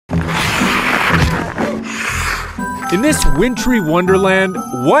In this wintry wonderland,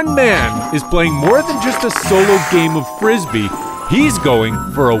 one man is playing more than just a solo game of Frisbee. He's going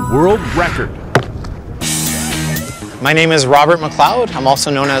for a world record. My name is Robert McLeod. I'm also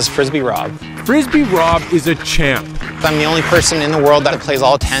known as Frisbee Rob. Frisbee Rob is a champ. I'm the only person in the world that plays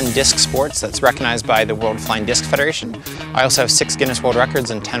all 10 disc sports that's recognized by the World Flying Disc Federation. I also have 6 Guinness World Records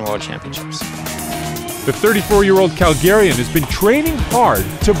and 10 World Championships. The 34-year-old Calgarian has been training hard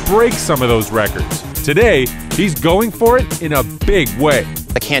to break some of those records. Today, he's going for it in a big way.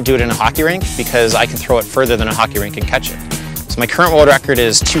 I can't do it in a hockey rink because I can throw it further than a hockey rink can catch it. So my current world record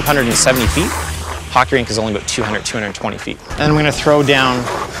is 270 feet. Hockey rink is only about 200, 220 feet. And I'm going to throw down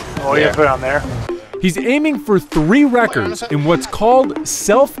you put it on there. He's aiming for 3 records in what's called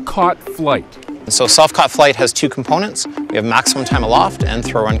self-caught flight. So self-caught flight has 2 components. We have maximum time aloft and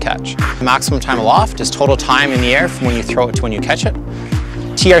throw and catch. Maximum time aloft is total time in the air from when you throw it to when you catch it.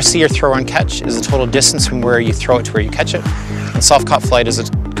 TRC, or throw and catch, is the total distance from where you throw it to where you catch it. And self-caught flight is a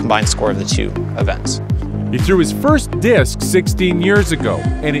combined score of the 2 events. He threw his first disc 16 years ago,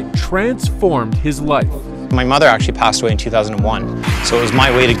 and it transformed his life. My mother actually passed away in 2001, so it was my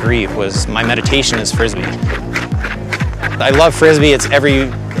way to grieve, was my meditation is Frisbee. I love Frisbee. It's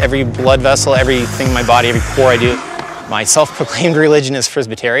every blood vessel, everything in my body, every pore I do. My self-proclaimed religion is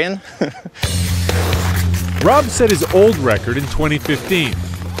Frisbeetarian. Rob set his old record in 2015.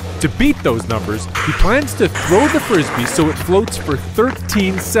 To beat those numbers, he plans to throw the Frisbee so it floats for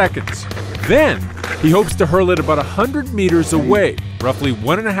 13 seconds. Then, he hopes to hurl it about 100 meters away, roughly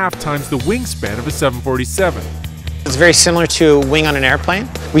 1.5 times the wingspan of a 747. It's very similar to a wing on an airplane.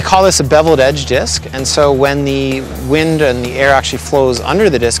 We call this a beveled edge disc, and so when the wind and the air actually flows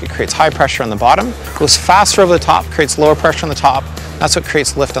under the disc, it creates high pressure on the bottom, goes faster over the top, creates lower pressure on the top. That's what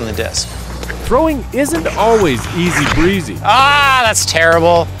creates lift on the disc. Throwing isn't always easy breezy. That's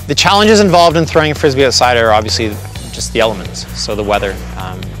terrible. The challenges involved in throwing a Frisbee outside are obviously just the elements, so the weather.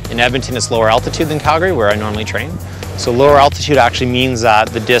 In Edmonton, it's lower altitude than Calgary, where I normally train. So lower altitude actually means that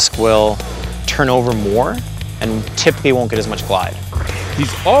the disc will turn over more and typically won't get as much glide.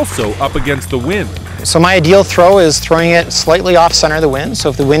 He's also up against the wind. So my ideal throw is throwing it slightly off center of the wind. So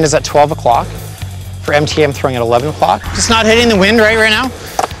if the wind is at 12 o'clock, for MTA I'm throwing at 11 o'clock. Just not hitting the wind right now.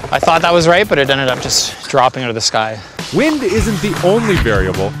 I thought that was right, but it ended up just dropping out of the sky. Wind isn't the only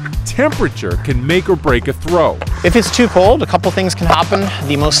variable. Temperature can make or break a throw. If it's too cold, a couple things can happen.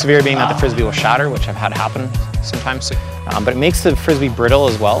 The most severe being that the Frisbee will shatter, which I've had happen sometimes. But it makes the Frisbee brittle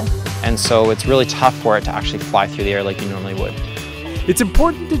as well. And so it's really tough for it to actually fly through the air like you normally would. It's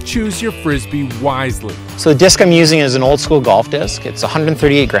important to choose your Frisbee wisely. So the disc I'm using is an old school golf disc. It's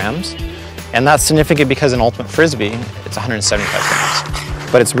 138 grams. And that's significant because in Ultimate Frisbee, it's 175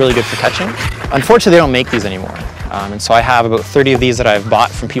 grams. But it's really good for catching. Unfortunately, they don't make these anymore. And so I have about 30 of these that I've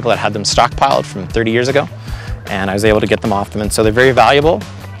bought from people that had them stockpiled from 30 years ago. And I was able to get them off them. And so they're very valuable.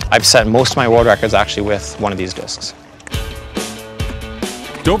 I've set most of my world records actually with one of these discs.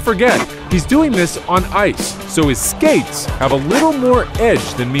 Don't forget, he's doing this on ice, so his skates have a little more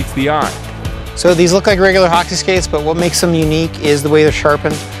edge than meets the eye. So these look like regular hockey skates, but what makes them unique is the way they're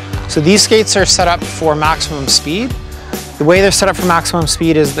sharpened. So these skates are set up for maximum speed. The way they're set up for maximum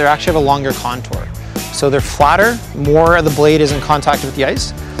speed is they actually have a longer contour. So they're flatter, more of the blade is in contact with the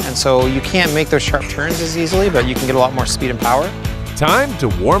ice, and so you can't make those sharp turns as easily, but you can get a lot more speed and power. Time to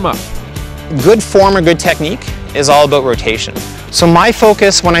warm up. Good form or good technique is all about rotation. So my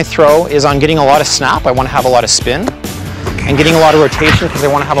focus when I throw is on getting a lot of snap. I want to have a lot of spin, and getting a lot of rotation because I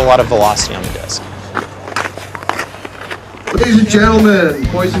want to have a lot of velocity on the disc. Ladies and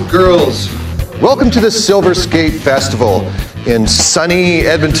gentlemen, boys and girls, welcome to the Silver Skate Festival in sunny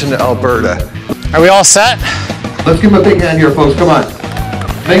Edmonton, Alberta. Are we all set? Let's give them a big hand here, folks. Come on.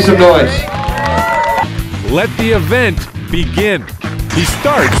 Make some noise. Let the event begin. He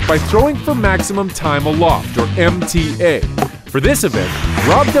starts by throwing for maximum time aloft, or MTA. For this event,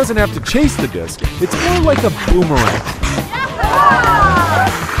 Rob doesn't have to chase the disc. It's more like a boomerang.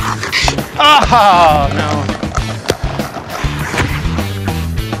 Oh, no.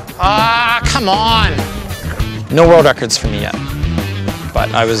 Come on. No world records for me yet,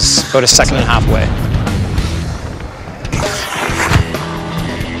 but I was about a second and a half away.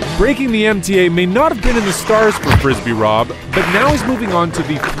 Breaking the MTA may not have been in the stars for Frisbee Rob, but now he's moving on to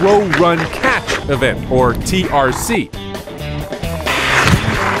the Throw, Run, Catch event, or TRC.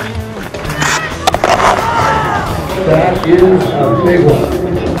 That is a big one.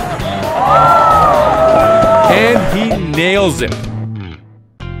 And he nails it.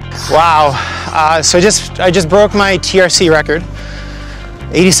 Wow. So I just broke my TRC record,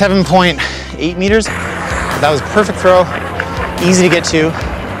 87.8 meters. That was a perfect throw, easy to get to.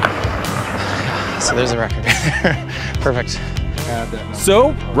 So there's the record. Perfect.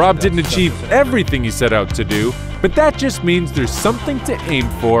 So, Rob didn't achieve everything he set out to do, but that just means there's something to aim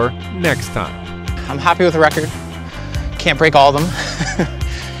for next time. I'm happy with the record. Can't break all of them.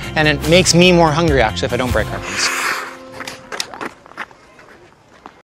 And it makes me more hungry, actually, if I don't break records.